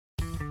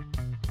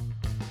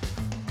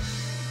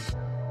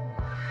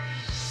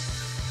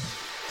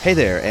Hey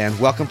there, and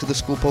welcome to the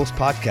School Post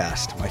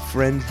Podcast. My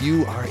friend,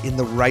 you are in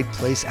the right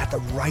place at the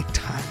right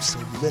time, so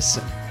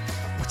listen.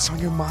 What's on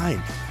your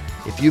mind?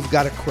 If you've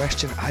got a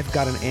question, I've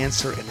got an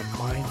answer and a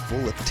mind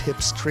full of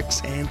tips, tricks,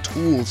 and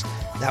tools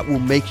that will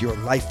make your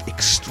life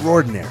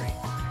extraordinary.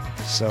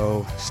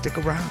 So stick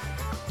around.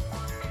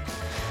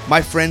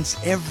 My friends,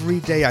 every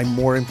day I'm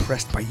more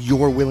impressed by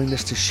your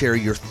willingness to share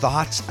your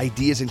thoughts,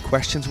 ideas, and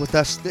questions with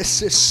us.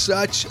 This is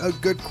such a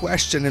good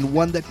question and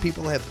one that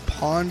people have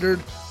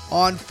pondered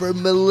on for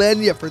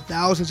millennia, for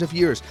thousands of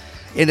years.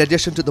 In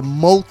addition to the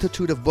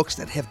multitude of books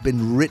that have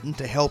been written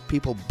to help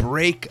people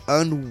break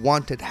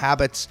unwanted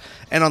habits,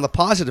 and on the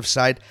positive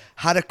side,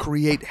 how to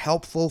create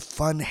helpful,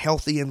 fun,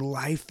 healthy, and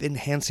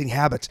life-enhancing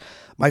habits.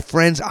 My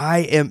friends, I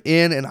am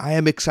in and I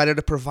am excited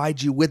to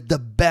provide you with the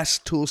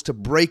best tools to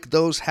break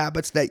those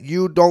habits that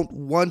you don't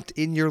want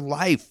in your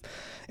life.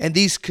 And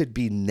these could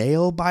be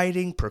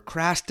nail-biting,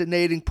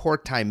 procrastinating, poor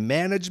time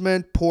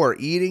management, poor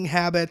eating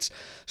habits,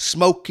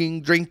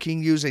 smoking,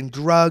 drinking, using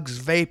drugs,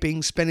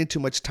 vaping, spending too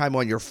much time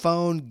on your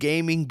phone,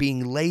 gaming,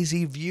 being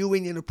lazy,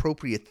 viewing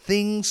inappropriate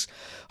things,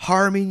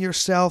 harming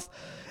yourself,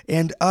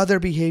 and other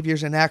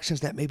behaviors and actions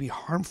that may be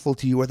harmful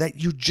to you or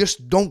that you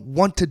just don't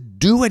want to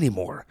do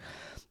anymore.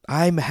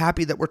 I'm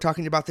happy that we're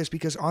talking about this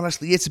because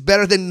honestly, it's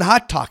better than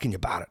not talking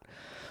about it.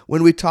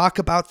 When we talk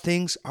about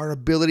things, our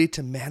ability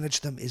to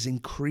manage them is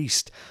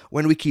increased.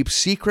 When we keep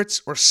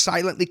secrets or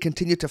silently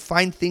continue to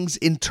find things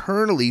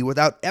internally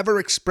without ever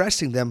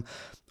expressing them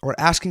or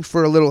asking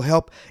for a little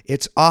help,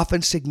 it's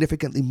often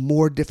significantly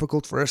more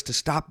difficult for us to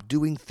stop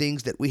doing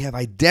things that we have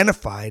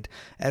identified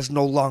as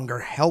no longer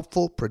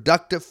helpful,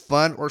 productive,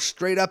 fun, or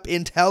straight up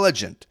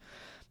intelligent.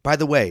 By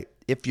the way,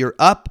 if you're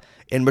up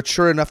and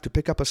mature enough to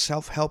pick up a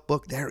self-help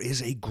book, there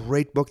is a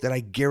great book that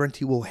I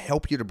guarantee will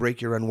help you to break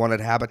your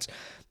unwanted habits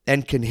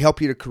and can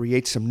help you to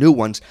create some new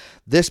ones.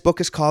 This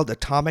book is called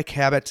Atomic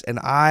Habits, and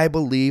I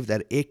believe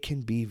that it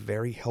can be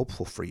very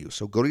helpful for you.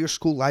 So go to your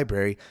school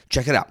library,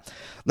 check it out.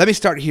 Let me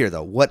start here,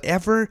 though.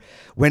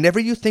 Whenever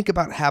you think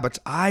about habits,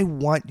 I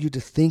want you to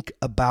think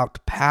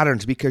about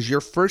patterns, because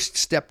your first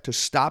step to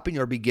stopping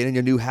or beginning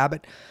a new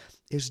habit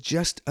is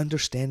just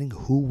understanding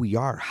who we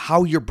are,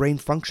 how your brain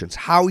functions,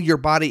 how your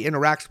body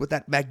interacts with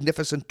that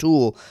magnificent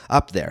tool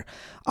up there.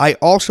 I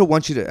also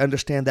want you to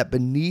understand that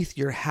beneath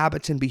your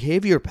habits and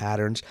behavior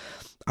patterns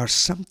are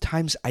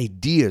sometimes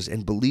ideas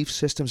and belief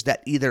systems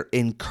that either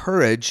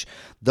encourage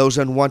those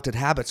unwanted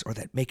habits or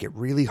that make it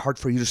really hard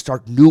for you to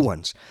start new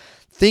ones.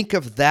 Think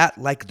of that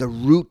like the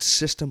root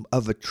system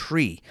of a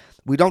tree.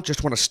 We don't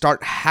just want to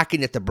start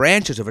hacking at the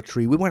branches of a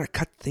tree. We want to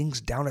cut things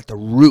down at the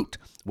root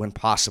when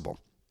possible.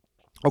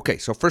 Okay,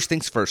 so first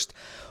things first.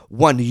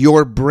 One,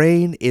 your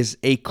brain is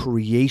a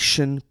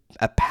pattern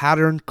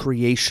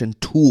creation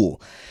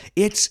tool.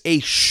 It's a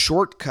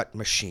shortcut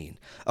machine.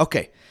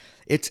 Okay,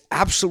 it's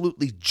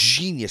absolutely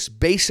genius.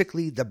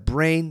 Basically, the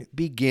brain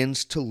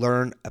begins to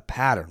learn a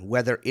pattern,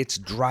 whether it's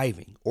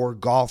driving or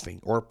golfing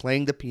or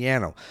playing the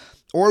piano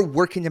or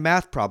working a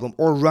math problem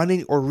or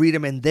running or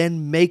reading, and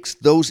then makes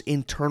those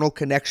internal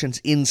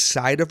connections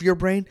inside of your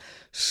brain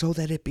so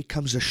that it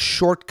becomes a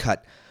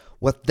shortcut.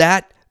 What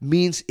that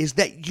means is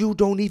that you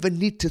don't even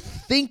need to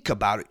think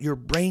about it. Your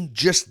brain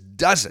just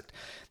does it.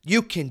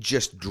 You can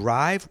just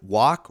drive,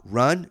 walk,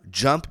 run,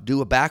 jump, do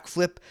a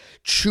backflip,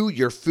 chew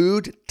your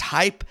food,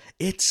 type,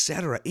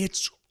 etc.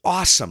 It's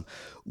awesome.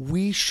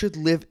 We should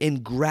live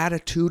in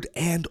gratitude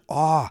and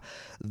awe.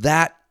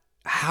 That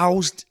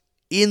housed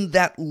in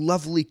that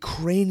lovely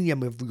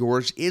cranium of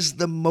yours is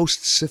the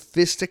most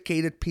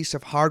sophisticated piece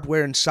of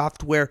hardware and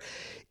software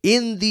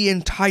in the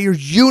entire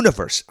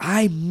universe.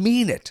 I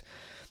mean it.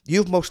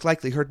 You've most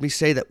likely heard me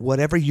say that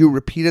whatever you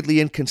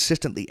repeatedly and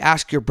consistently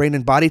ask your brain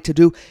and body to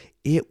do,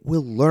 it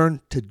will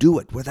learn to do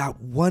it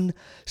without one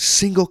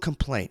single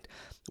complaint.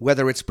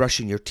 Whether it's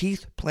brushing your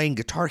teeth, playing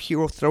Guitar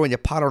Hero, throwing a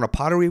pot on a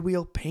pottery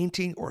wheel,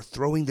 painting, or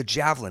throwing the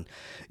javelin,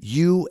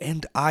 you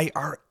and I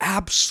are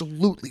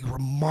absolutely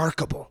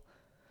remarkable.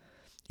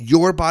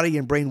 Your body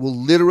and brain will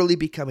literally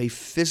become a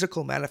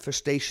physical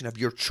manifestation of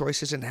your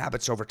choices and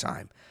habits over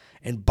time.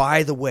 And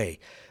by the way,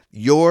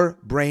 your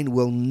brain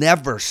will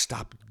never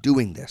stop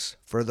doing this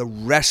for the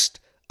rest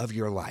of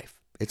your life.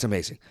 It's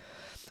amazing.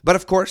 But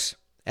of course,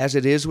 as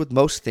it is with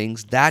most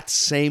things, that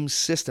same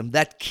system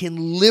that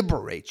can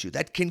liberate you,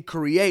 that can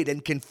create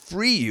and can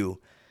free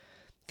you,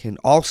 can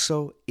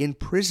also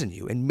imprison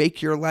you and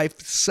make your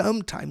life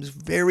sometimes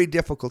very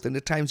difficult and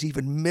at times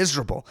even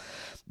miserable.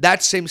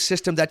 That same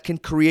system that can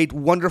create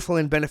wonderful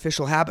and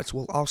beneficial habits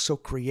will also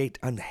create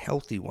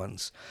unhealthy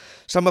ones.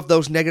 Some of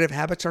those negative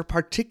habits are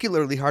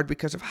particularly hard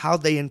because of how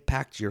they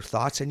impact your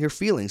thoughts and your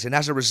feelings. And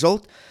as a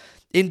result,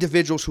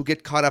 individuals who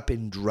get caught up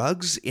in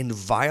drugs, in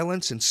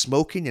violence, in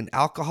smoking, in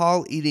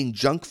alcohol, eating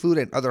junk food,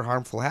 and other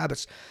harmful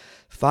habits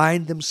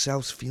find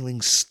themselves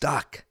feeling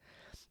stuck,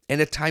 and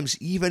at times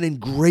even in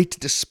great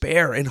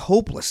despair and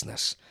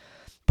hopelessness.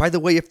 By the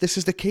way, if this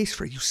is the case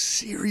for you,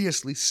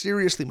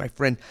 seriously, my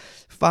friend,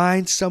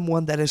 find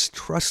someone that is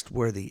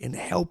trustworthy and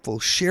helpful.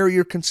 Share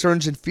your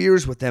concerns and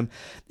fears with them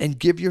and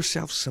give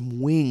yourself some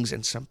wings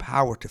and some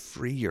power to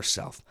free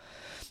yourself.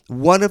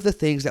 one of the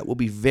things that will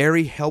be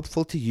very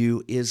helpful to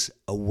you is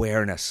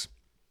awareness.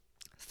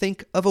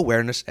 Think of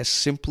awareness as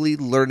simply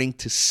learning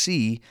to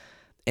see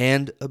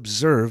and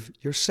observe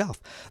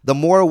yourself. The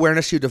more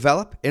awareness you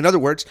develop, in other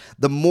words,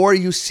 the more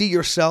you see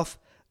yourself,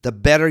 the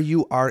better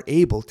you are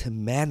able to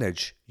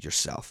manage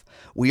yourself.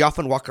 We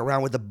often walk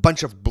around with a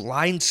bunch of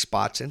blind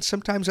spots, and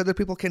sometimes other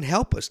people can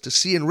help us to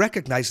see and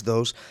recognize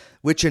those,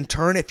 which in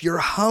turn, if you're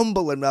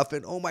humble enough,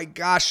 and oh my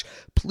gosh,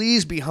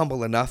 please be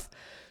humble enough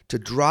to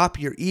drop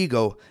your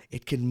ego,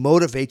 it can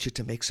motivate you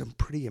to make some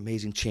pretty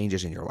amazing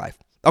changes in your life.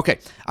 Okay,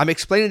 I'm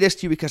explaining this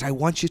to you because I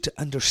want you to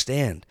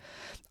understand.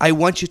 I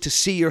want you to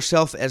see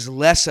yourself as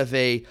less of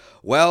a,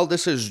 well,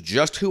 this is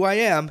just who I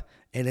am,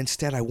 and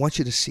instead I want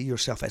you to see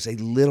yourself as a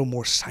little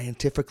more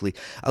scientifically,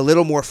 a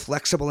little more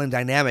flexible and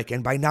dynamic.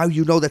 And by now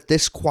you know that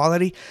this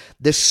quality,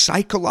 this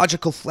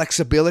psychological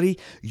flexibility,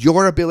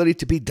 your ability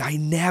to be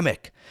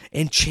dynamic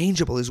and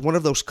changeable is one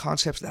of those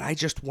concepts that I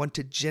just want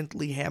to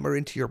gently hammer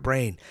into your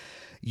brain.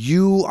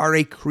 You are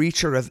a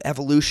creature of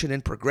evolution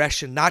and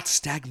progression, not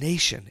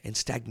stagnation, and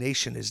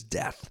stagnation is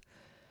death.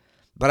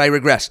 But I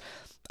regress.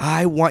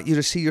 I want you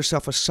to see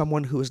yourself as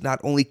someone who is not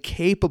only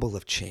capable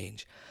of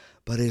change,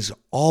 but is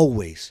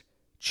always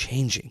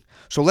changing.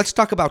 So let's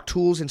talk about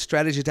tools and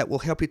strategies that will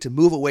help you to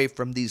move away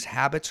from these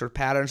habits or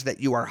patterns that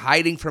you are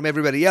hiding from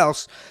everybody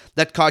else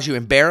that cause you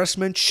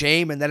embarrassment,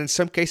 shame, and that in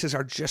some cases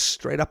are just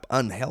straight up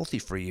unhealthy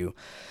for you.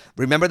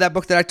 Remember that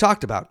book that I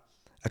talked about?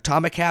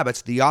 Atomic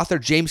Habits. The author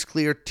James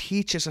Clear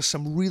teaches us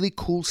some really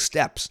cool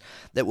steps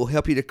that will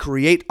help you to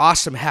create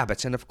awesome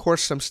habits, and of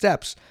course some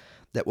steps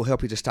that will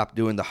help you to stop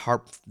doing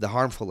the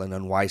harmful and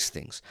unwise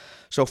things.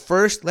 So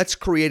first, let's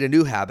create a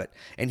new habit,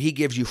 and he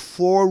gives you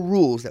 4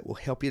 rules that will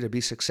help you to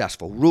be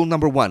successful. Rule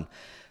number 1,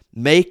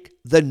 make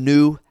the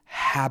new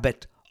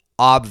habit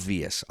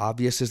obvious.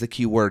 Obvious is the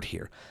key word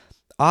here.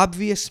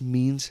 Obvious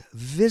means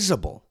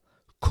visible,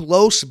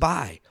 close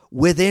by,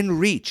 within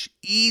reach,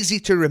 easy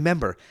to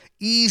remember,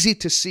 easy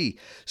to see,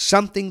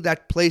 something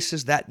that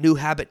places that new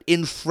habit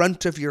in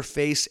front of your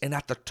face and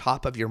at the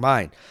top of your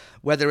mind.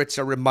 Whether it's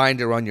a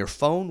reminder on your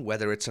phone,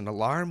 whether it's an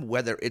alarm,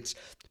 whether it's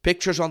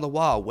pictures on the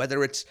wall,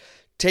 whether it's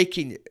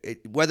putting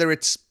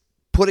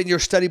your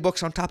study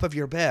books on top of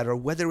your bed, or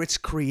whether it's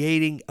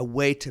creating a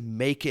way to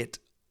make it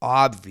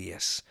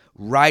obvious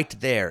right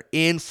there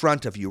in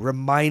front of you,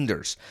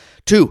 reminders.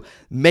 2,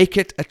 make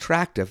it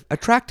attractive.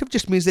 Attractive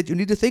just means that you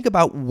need to think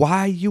about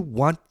why you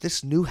want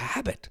this new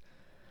habit.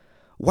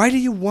 Why do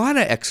you want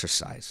to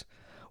exercise?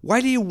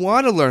 Why do you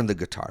want to learn the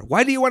guitar?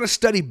 Why do you want to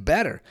study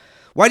better?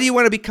 Why do you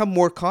want to become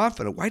more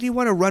confident? Why do you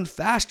want to run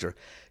faster?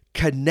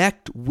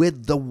 Connect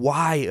with the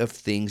why of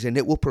things, and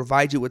it will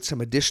provide you with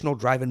some additional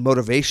drive and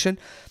motivation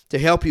to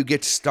help you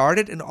get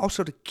started and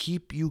also to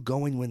keep you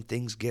going when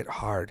things get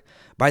hard.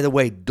 By the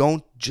way,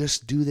 don't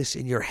just do this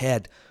in your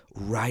head.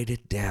 Write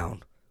it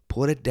down.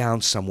 Put it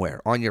down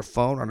somewhere, on your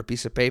phone, on a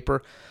piece of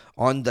paper,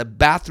 on the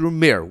bathroom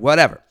mirror,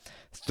 whatever.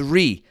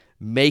 3,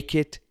 make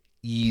it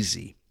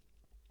easy.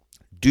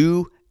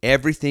 Do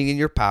everything in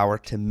your power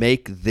to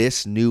make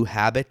this new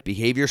habit,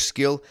 behavior,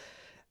 skill,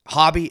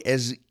 hobby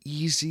as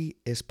easy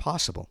as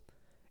possible.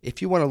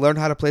 If you want to learn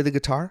how to play the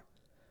guitar,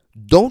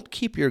 don't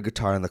keep your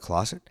guitar in the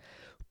closet.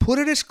 Put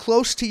it as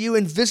close to you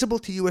and visible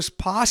to you as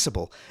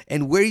possible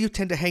and where you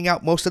tend to hang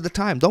out most of the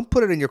time. Don't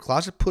put it in your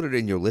closet. Put it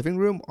in your living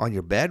room, on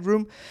your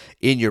bedroom,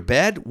 in your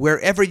bed,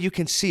 wherever you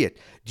can see it.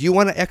 Do you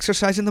want to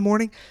exercise in the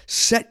morning?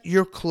 Set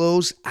your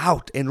clothes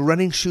out and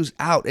running shoes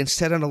out and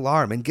set an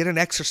alarm and get an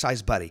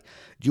exercise buddy.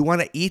 Do you want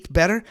to eat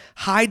better?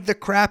 Hide the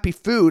crappy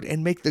food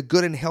and make the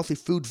good and healthy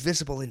food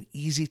visible and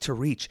easy to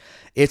reach.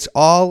 It's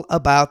all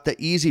about the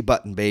easy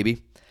button,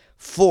 baby.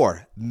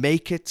 4,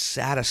 make it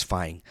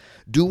satisfying.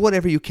 Do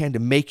whatever you can to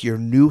make your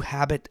new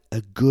habit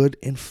a good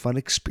and fun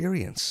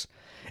experience.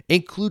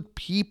 Include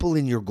people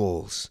in your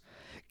goals.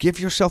 Give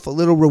yourself a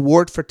little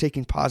reward for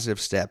taking positive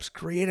steps.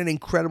 Create an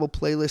incredible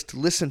playlist to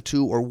listen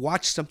to or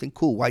watch something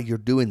cool while you're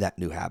doing that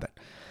new habit.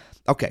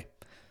 Okay,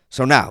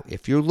 so now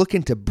if you're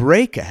looking to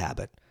break a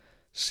habit,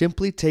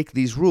 simply take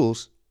these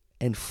rules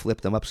and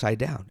flip them upside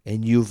down.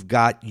 And you've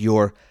got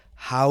your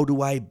how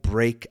do I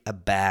break a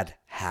bad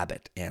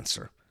habit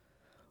answer.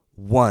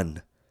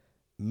 1,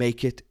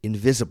 make it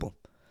invisible.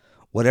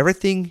 Whatever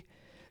things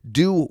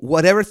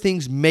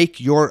make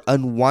your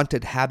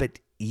unwanted habit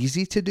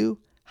easy to do,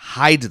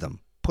 hide them.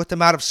 Put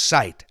them out of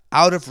sight,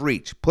 out of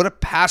reach. Put a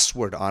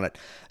password on it,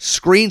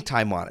 screen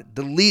time on it,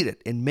 delete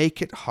it, and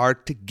make it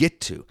hard to get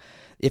to.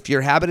 If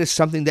your habit is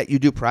something that you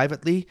do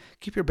privately,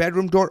 keep your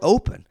bedroom door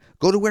open.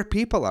 Go to where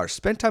people are.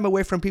 Spend time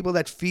away from people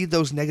that feed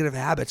those negative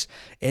habits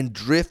and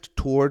drift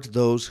towards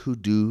those who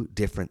do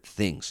different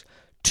things.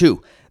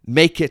 2,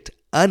 make it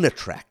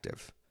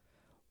unattractive.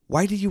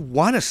 Why do you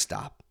want to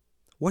stop?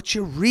 What's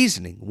your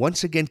reasoning?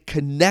 Once again,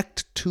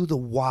 connect to the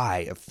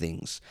why of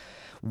things.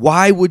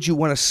 Why would you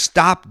want to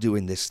stop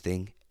doing this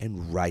thing?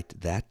 And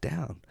write that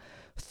down.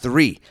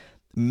 3,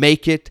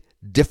 make it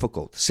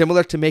difficult.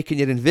 Similar to making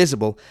it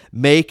invisible,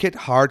 make it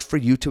hard for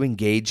you to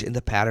engage in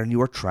the pattern you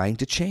are trying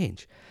to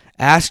change.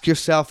 Ask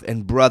yourself,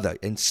 and brother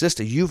and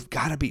sister, you've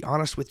got to be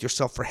honest with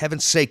yourself. For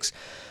heaven's sakes,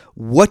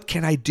 what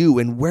can I do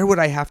and where would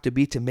I have to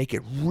be to make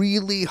it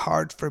really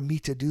hard for me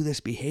to do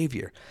this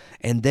behavior?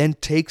 And then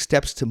take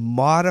steps to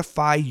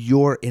modify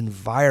your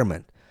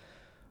environment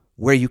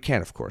where you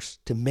can, of course,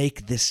 to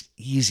make this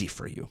easy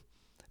for you.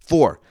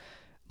 4,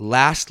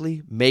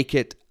 lastly, make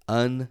it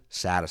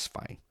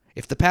unsatisfying.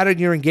 If the pattern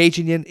you're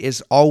engaging in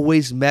is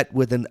always met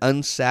with an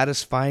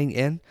unsatisfying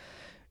end,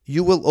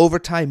 you will over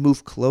time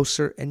move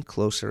closer and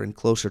closer and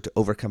closer to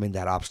overcoming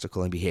that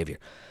obstacle and behavior.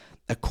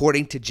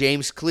 According to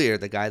James Clear,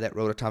 the guy that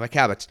wrote Atomic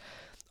Habits,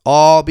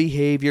 all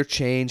behavior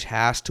change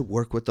has to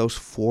work with those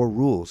 4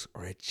 rules,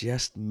 or it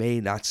just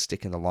may not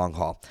stick in the long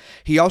haul.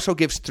 He also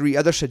gives 3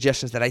 other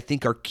suggestions that I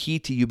think are key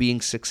to you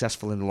being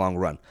successful in the long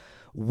run.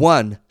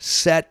 1,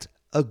 set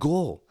a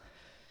goal.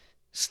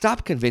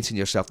 Stop convincing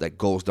yourself that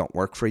goals don't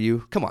work for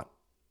you. Come on.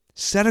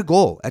 Set a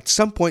goal. At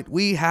some point,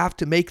 we have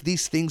to make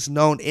these things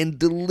known and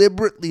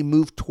deliberately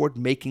move toward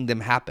making them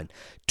happen.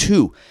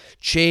 2,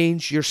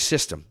 change your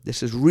system.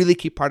 This is really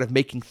key part of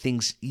making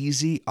things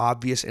easy,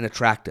 obvious, and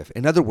attractive.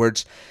 In other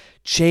words,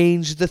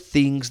 change the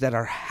things that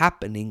are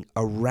happening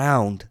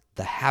around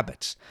the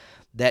habits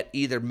that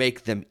either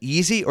make them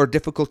easy or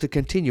difficult to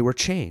continue or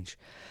change.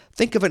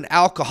 Think of an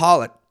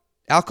alcoholic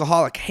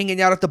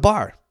hanging out at the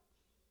bar.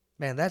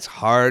 Man, that's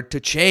hard to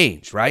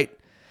change, right?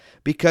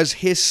 Because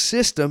his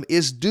system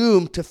is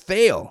doomed to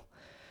fail.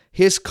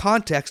 His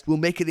context will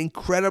make it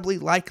incredibly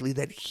likely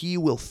that he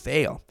will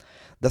fail.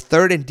 The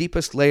third and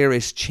deepest layer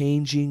is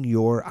changing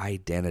your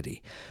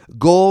identity.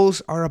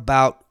 Goals are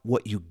about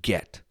what you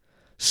get.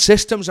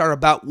 Systems are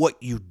about what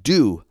you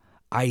do.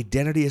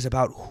 Identity is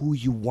about who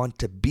you want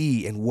to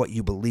be and what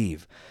you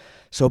believe.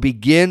 So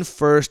begin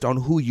first on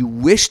who you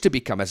wish to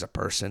become as a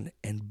person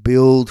and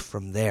build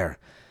from there.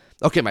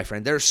 Okay, my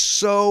friend, there's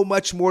so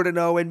much more to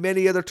know and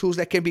many other tools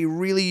that can be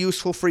really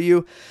useful for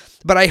you,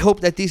 but I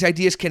hope that these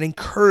ideas can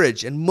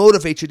encourage and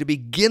motivate you to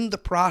begin the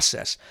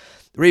process.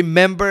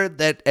 Remember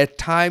that at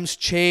times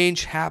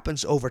change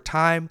happens over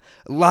time,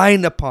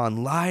 line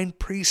upon line,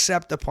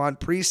 precept upon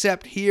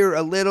precept, here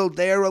a little,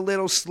 there a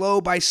little, slow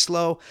by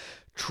slow.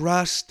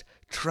 Trust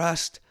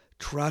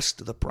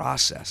the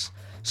process.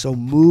 So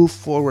move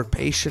forward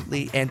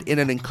patiently and in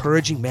an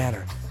encouraging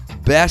manner.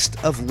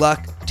 Best of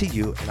luck to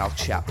you, and I'll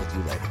chat with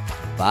you later.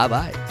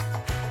 Bye-bye.